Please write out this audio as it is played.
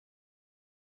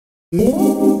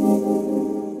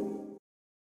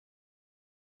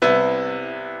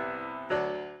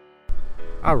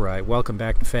Alright, welcome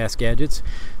back to Fast Gadgets.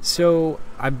 So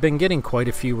I've been getting quite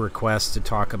a few requests to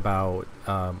talk about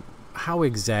how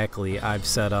exactly I've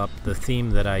set up the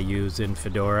theme that I use in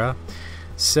Fedora.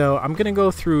 So I'm going to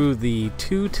go through the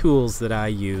two tools that I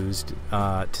used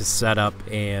to set up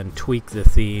and tweak the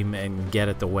theme and get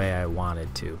it the way I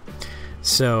wanted to.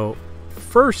 So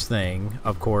first thing,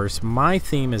 of course, my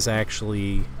theme is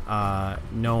actually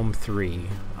Gnome 3,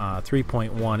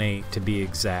 3.18 to be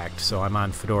exact, so I'm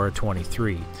on Fedora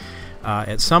 23.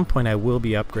 At some point I will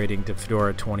be upgrading to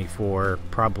Fedora 24,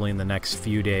 probably in the next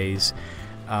few days,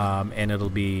 and it'll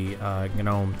be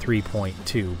Gnome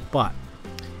 3.2, but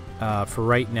for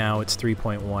right now it's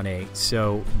 3.18,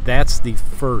 so that's the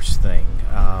first thing.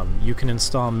 You can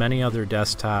install many other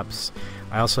desktops.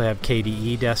 I also have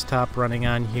KDE desktop running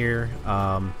on here,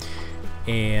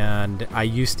 and I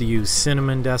used to use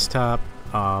Cinnamon desktop.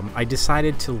 I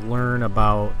decided to learn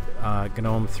about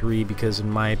Gnome 3 because in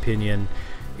my opinion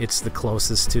it's the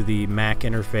closest to the Mac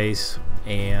interface,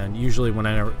 and usually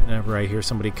whenever I hear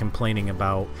somebody complaining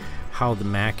about how the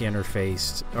Mac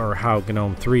interface or how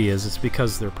Gnome 3 is, it's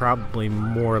because they're probably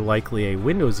more likely a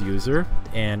Windows user,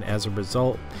 and as a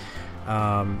result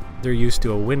they're used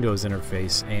to a Windows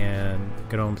interface, and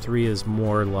Gnome 3 is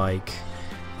more like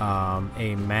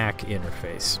a Mac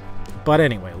interface. But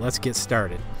anyway, let's get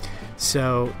started.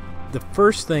 So the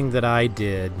first thing that I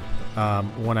did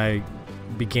when I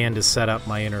began to set up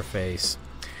my interface,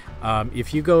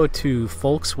 if you go to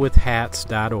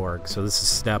folkswithhats.org, so this is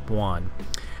step one,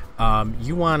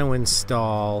 you want to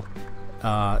install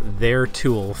their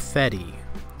tool Fetty.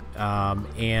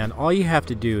 And all you have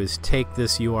to do is take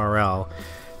this URL,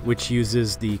 which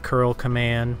uses the curl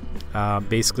command.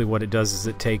 Basically what it does is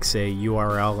it takes a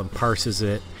URL and parses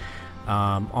it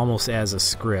almost as a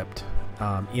script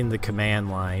in the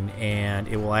command line, and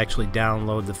it will actually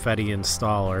download the Fetty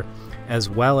installer, as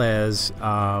well as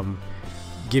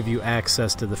give you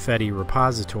access to the Fetty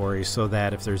repository, so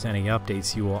that if there's any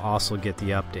updates you will also get the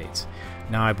updates.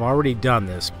 Now I've already done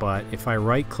this, but if I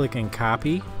right click and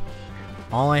copy,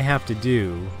 all I have to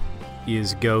do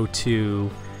is go to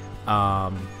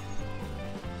a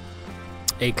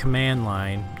command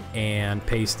line and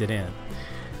paste it in.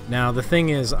 Now the thing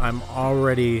is, I'm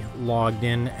already logged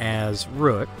in as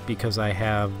root because I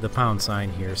have the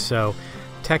 # here, so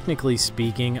technically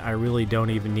speaking I really don't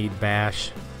even need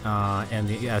bash and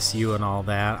the su and all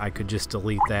that. I could just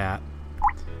delete that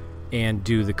and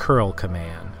do the curl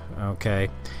command, okay?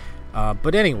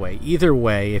 But anyway, either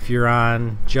way, if you're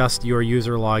on just your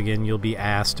user login, you'll be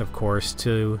asked, of course,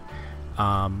 to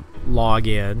log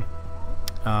in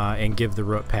and give the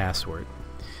root password.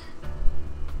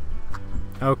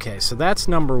 Okay, so that's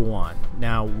number one.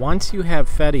 Now, once you have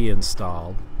Fetty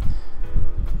installed,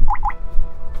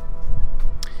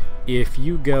 if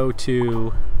you go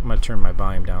to, I'm going to turn my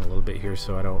volume down a little bit here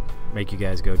so I don't make you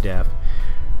guys go deaf.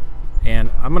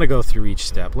 And I'm going to go through each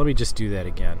step. Let me just do that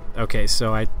again. Okay,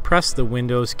 so I press the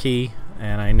Windows key,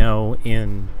 and I know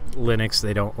in Linux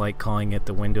they don't like calling it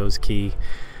the Windows key.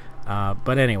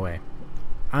 But anyway,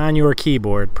 on your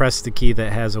keyboard, press the key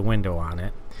that has a window on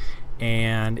it.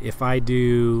 And if I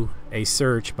do a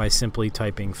search by simply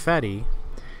typing Fetty,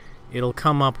 it'll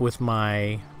come up with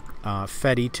my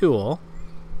Fetty tool.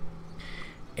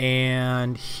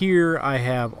 And here I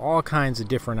have all kinds of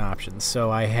different options.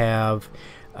 So I have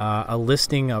a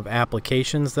listing of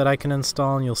applications that I can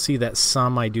install, and you'll see that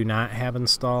some I do not have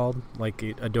installed, like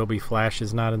Adobe Flash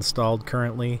is not installed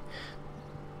currently.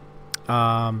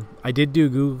 I did do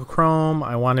Google Chrome.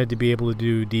 I wanted to be able to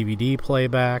do DVD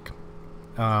playback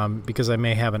because I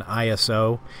may have an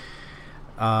ISO.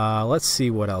 Let's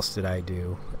see, what else did I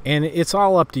do? And it's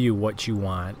all up to you what you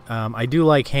want. I do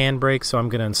like Handbrake, so I'm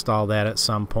going to install that at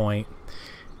some point.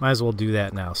 Might as well do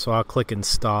that now. So I'll click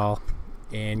install,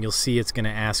 and you'll see it's going to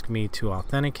ask me to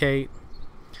authenticate.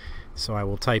 So I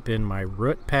will type in my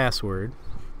root password.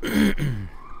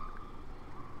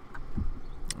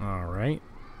 Alright,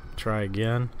 try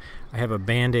again. I have a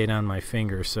band-aid on my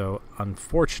finger, so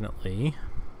unfortunately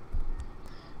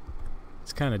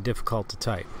it's kind of difficult to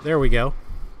type. There we go.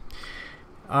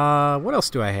 What else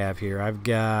do I have here? I've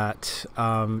got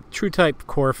TrueType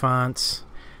core fonts.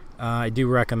 I do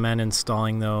recommend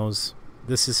installing those.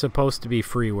 This is supposed to be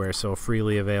freeware, so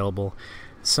freely available.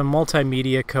 Some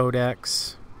multimedia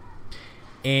codecs,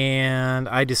 and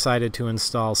I decided to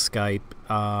install Skype.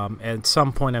 At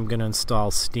some point I'm going to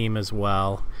install Steam as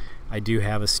well. I do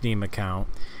have a Steam account.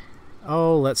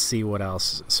 Oh, let's see what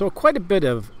else. So quite a bit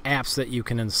of apps that you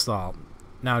can install.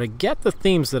 Now to get the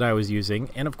themes that I was using,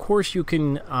 and of course you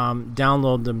can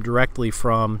download them directly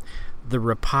from the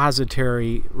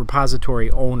repository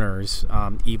owners,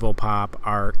 Evopop,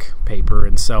 Arc, Paper,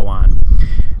 and so on.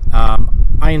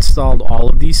 I installed all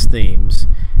of these themes.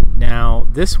 Now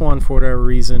this one, for whatever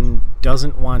reason,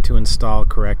 doesn't want to install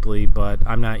correctly, but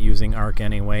I'm not using Arc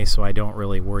anyway, so I don't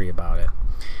really worry about it.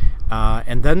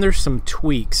 And then there's some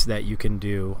tweaks that you can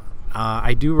do.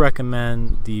 I do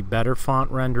recommend the better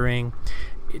font rendering.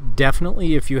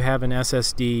 Definitely, if you have an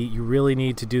SSD, you really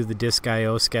need to do the disk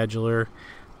I/O scheduler.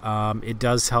 It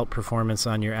does help performance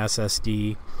on your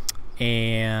SSD,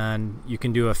 and you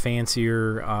can do a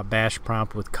fancier bash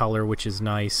prompt with color, which is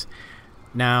nice.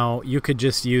 Now, you could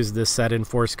just use the set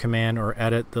enforce command or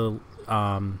edit the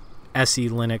SE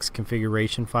Linux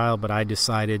configuration file, but I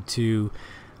decided to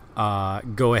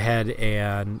go ahead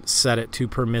and set it to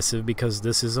permissive because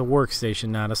this is a workstation,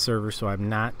 not a server, so I'm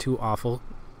not too awful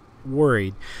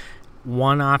worried.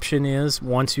 One option is,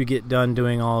 once you get done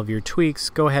doing all of your tweaks,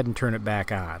 go ahead and turn it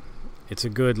back on. It's a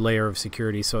good layer of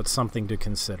security, so it's something to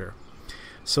consider.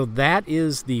 So that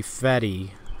is the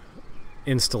Fetty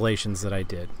installations that I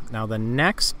did. Now the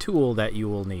next tool that you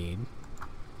will need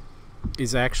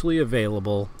is actually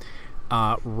available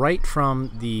right from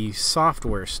the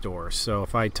software store. So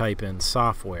if I type in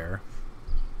software,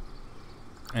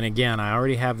 and again, I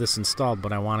already have this installed,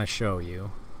 but I want to show you.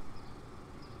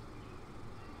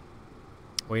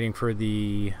 Waiting for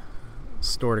the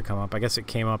store to come up. I guess it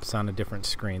came up. It's on a different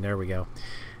screen. There we go.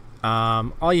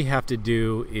 All you have to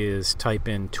do is type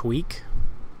in tweak,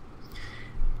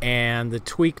 and the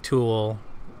tweak tool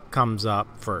comes up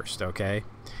first. Okay,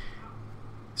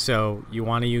 so you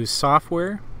want to use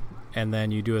software, and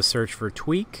then you do a search for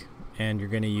tweak, and you're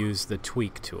going to use the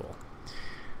tweak tool.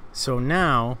 So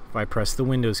now if I press the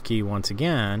Windows key once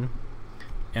again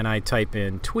and I type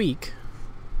in tweak,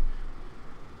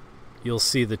 you'll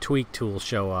see the tweak tool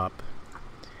show up.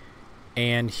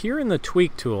 And here in the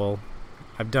tweak tool,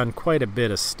 I've done quite a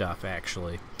bit of stuff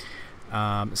actually.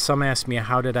 Some ask me,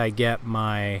 how did I get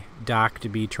my dock to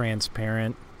be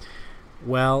transparent?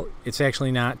 Well, it's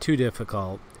actually not too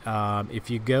difficult. If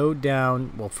you go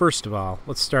down, well, first of all,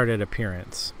 let's start at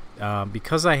appearance.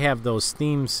 Because I have those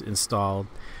themes installed,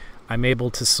 I'm able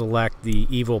to select the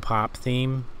Evopop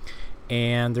theme,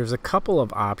 and there's a couple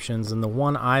of options, and the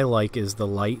one I like is the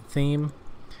light theme.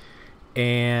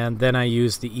 And then I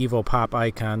use the Evopop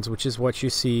icons, which is what you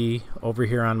see over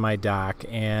here on my dock,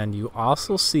 and you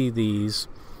also see these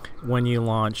when you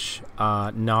launch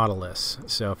Nautilus.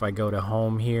 So if I go to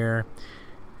home here,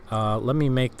 let me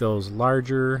make those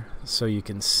larger so you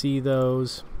can see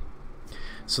those.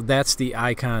 So that's the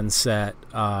icon set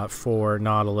for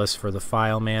Nautilus for the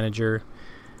file manager.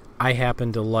 I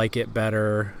happen to like it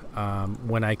better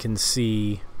when I can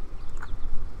see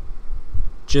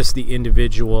just the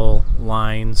individual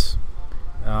lines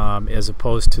as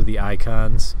opposed to the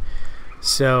icons.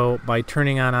 So by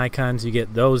turning on icons, you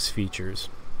get those features.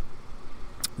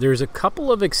 There's a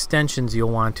couple of extensions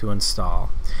you'll want to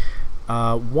install.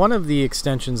 One of the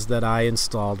extensions that I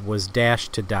installed was Dash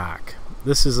to Dock.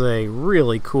 This is a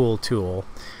really cool tool,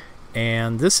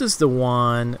 and this is the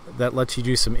one that lets you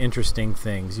do some interesting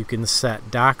things. You can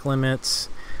set dock limits,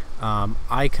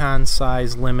 icon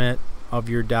size limit of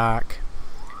your dock,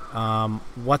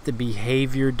 what the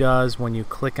behavior does when you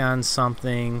click on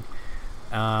something,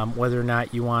 whether or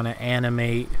not you want to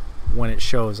animate when it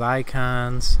shows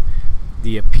icons,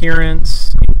 the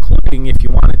appearance, including if you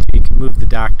wanted to, you can move the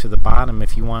dock to the bottom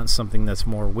if you want something that's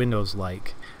more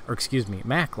Windows-like, or excuse me,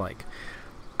 Mac-like.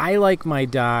 I like my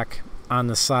dock on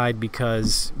the side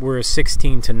because we're a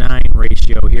 16:9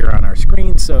 ratio here on our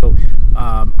screen, so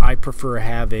I prefer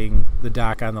having the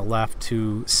dock on the left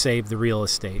to save the real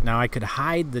estate. Now I could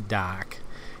hide the dock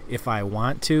if I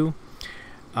want to,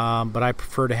 but I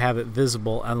prefer to have it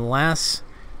visible unless,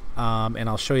 and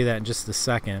I'll show you that in just a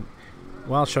second.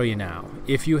 Well, I'll show you now.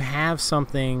 If you have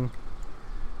something,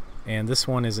 and this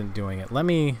one isn't doing it, let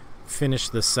me finish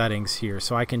the settings here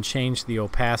so I can change the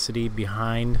opacity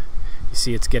behind. You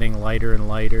see it's getting lighter and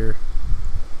lighter.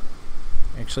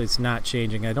 Actually, it's not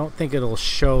changing. I don't think it'll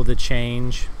show the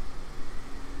change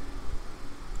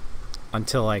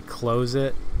until I close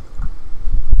it.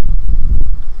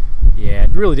 Yeah,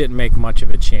 it really didn't make much of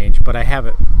a change, but I have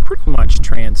it pretty much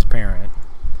transparent.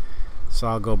 So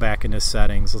I'll go back into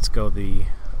settings. Let's go the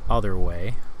other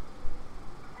way.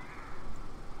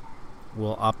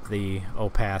 We'll up the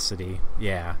opacity.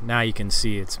 Yeah, now you can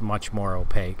see it's much more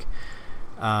opaque.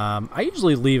 I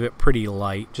usually leave it pretty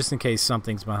light just in case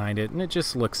something's behind it, and it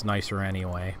just looks nicer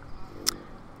anyway.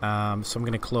 So I'm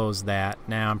going to close that.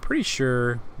 Now I'm pretty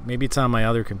sure, maybe it's on my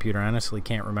other computer, I honestly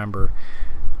can't remember.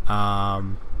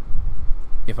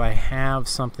 If I have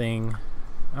something,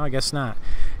 oh, I guess not.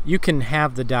 You can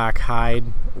have the dock hide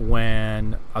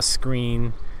when a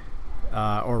screen,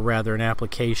 or rather an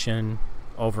application,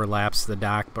 overlaps the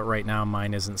dock, but right now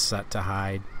mine isn't set to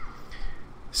hide.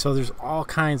 So there's all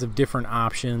kinds of different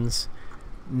options.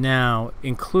 Now,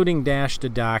 including dash to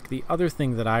dock, the other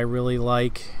thing that I really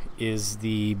like is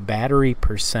the battery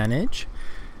percentage.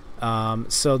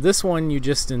 So this one you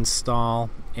just install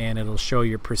and it'll show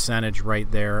your percentage right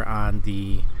there on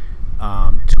the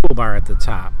toolbar at the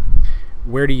top.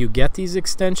 Where do you get these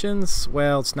extensions?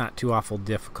 Well, it's not too awful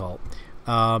difficult.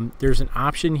 There's an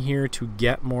option here to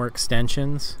get more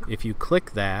extensions. If you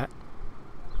click that,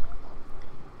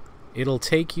 it'll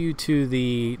take you to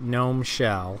the Gnome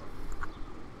shell,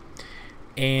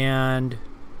 and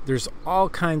there's all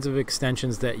kinds of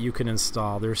extensions that you can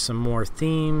install. There's some more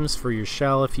themes for your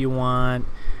shell if you want.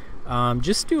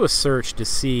 Just do a search to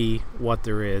see what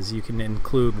there is. You can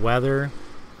include weather,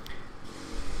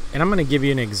 and I'm going to give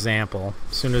you an example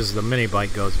as soon as the mini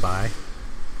bike goes by.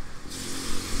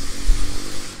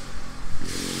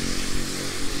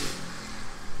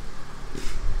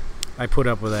 I put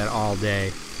up with that all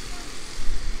day.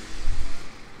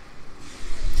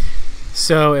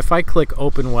 So if I click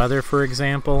open weather, for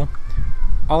example,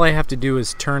 all I have to do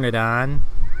is turn it on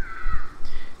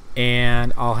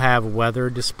and I'll have weather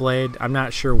displayed. I'm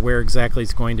not sure where exactly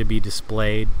it's going to be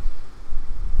displayed,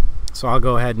 so I'll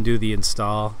go ahead and do the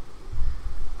install.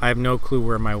 I have no clue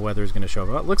where my weather is going to show up.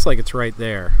 Well, it looks like it's right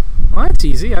there. Well, that's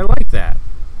easy. I like that.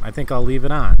 I think I'll leave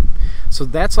it on. So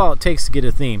that's all it takes to get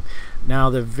a theme. Now,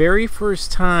 the very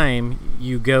first time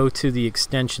you go to the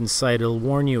extension site, it'll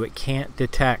warn you it can't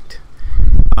detect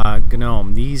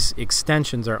Gnome. These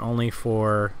extensions are only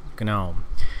for Gnome.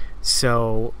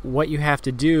 So what you have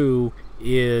to do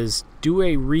is do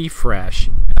a refresh.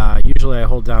 Usually I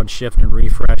hold down shift and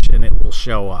refresh and it will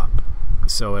show up,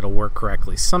 so it'll work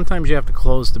correctly. Sometimes you have to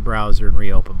close the browser and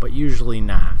reopen, but usually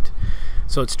not.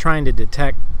 So it's trying to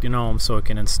detect Gnome so it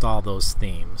can install those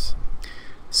themes.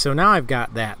 So now I've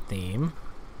got that theme,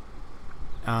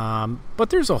 but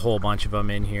there's a whole bunch of them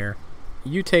in here.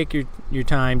 You take your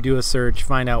time, do a search,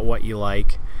 find out what you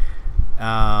like.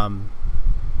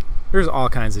 There's all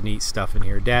kinds of neat stuff in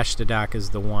here. Dash to dock is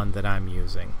the one that I'm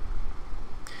using.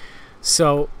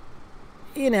 So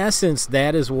in essence,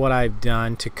 that is what I've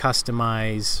done to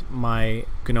customize my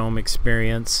Gnome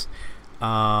experience.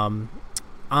 On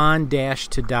dash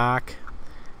to dock,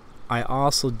 I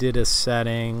also did a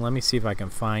setting. Let me see if I can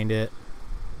find it.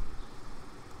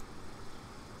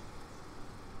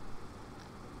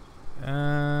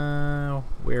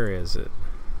 Where is it?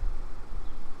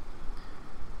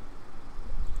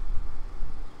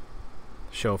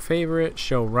 Show favorite,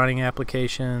 show running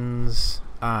applications.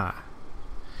 No,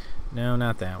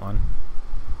 not that one.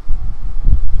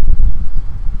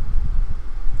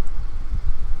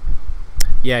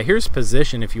 Yeah, here's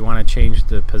position if you want to change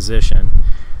the position.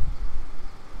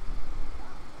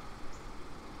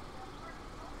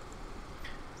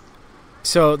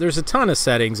 So there's a ton of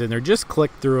settings in there. Just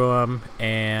click through them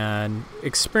and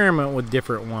experiment with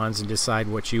different ones and decide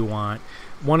what you want.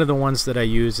 One of the ones that I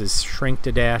use is shrink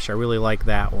to dash. I really like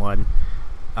that one.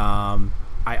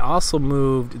 I also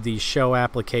moved the show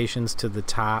applications to the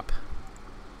top.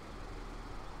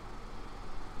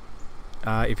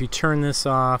 If you turn this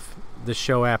off, the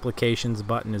show applications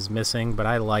button is missing, but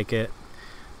I like it,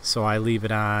 so I leave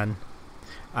it on.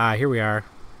 Here we are.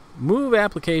 Move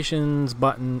applications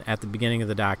button at the beginning of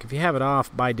the dock. If you have it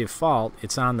off, by default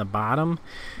it's on the bottom.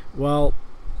 Well,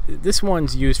 this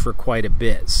one's used for quite a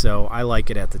bit, so I like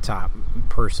it at the top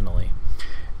personally.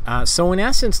 So in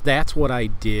essence, that's what I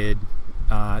did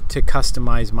to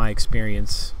customize my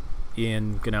experience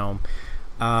in Gnome.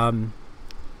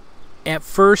 At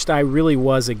first I really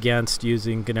was against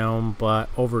using Gnome, but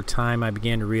over time I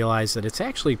began to realize that it's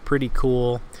actually pretty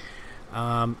cool.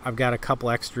 I've got a couple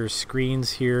extra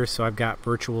screens here, so I've got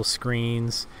virtual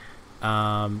screens.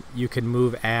 You can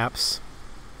move apps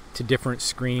to different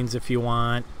screens if you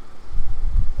want.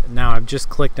 Now I've just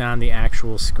clicked on the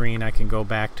actual screen. I can go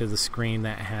back to the screen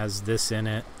that has this in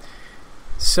it.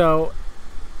 So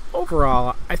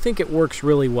overall, I think it works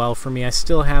really well for me. I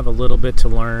still have a little bit to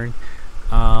learn,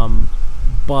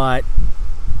 but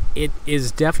it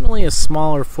is definitely a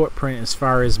smaller footprint as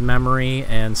far as memory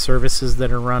and services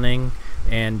that are running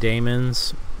and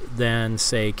daemons than,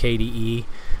 say, KDE.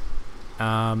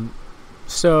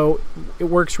 So it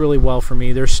works really well for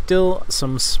me. There's still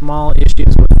some small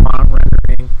issues with font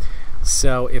rendering.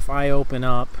 So if I open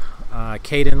up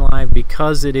Kdenlive,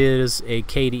 because it is a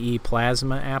KDE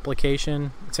Plasma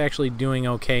application, it's actually doing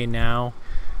okay now.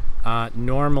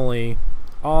 Normally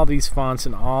all these fonts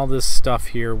and all this stuff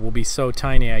here will be so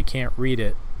tiny I can't read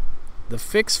it. The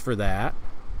fix for that,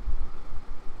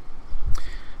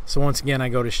 so once again I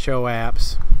go to show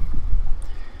apps.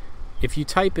 If you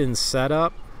type in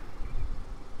setup,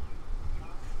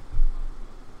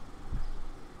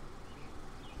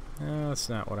 no, that's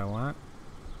not what I want.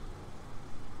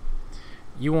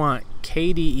 You want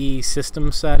KDE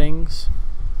system settings,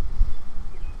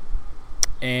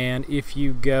 and if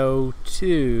you go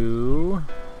to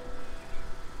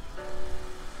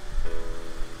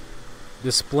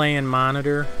display and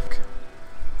monitor,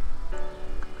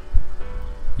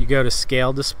 you go to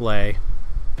scale display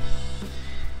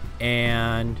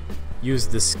and use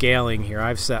the scaling here.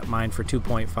 I've set mine for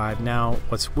 2.5. Now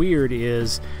what's weird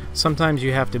is sometimes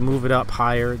you have to move it up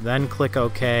higher, then click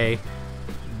OK,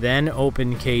 then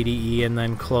open KDE and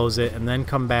then close it, and then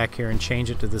come back here and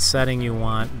change it to the setting you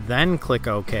want, then click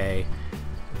OK,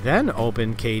 then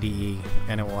open KDE,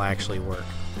 and it will actually work.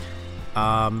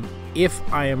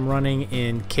 If I am running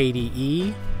in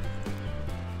KDE,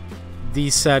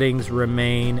 these settings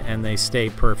remain and they stay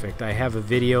perfect. I have a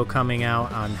video coming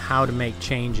out on how to make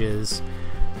changes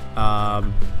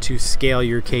to scale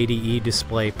your KDE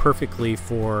display perfectly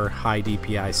for high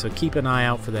DPI, so keep an eye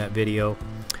out for that video.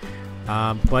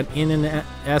 But in an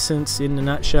essence, in a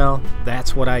nutshell,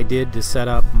 that's what I did to set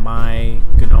up my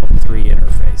Gnome 3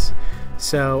 interface.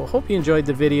 So hope you enjoyed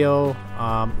the video.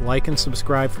 Like and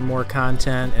subscribe for more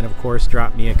content, and of course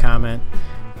drop me a comment.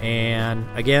 And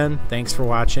again, thanks for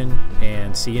watching,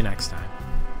 and see you next time.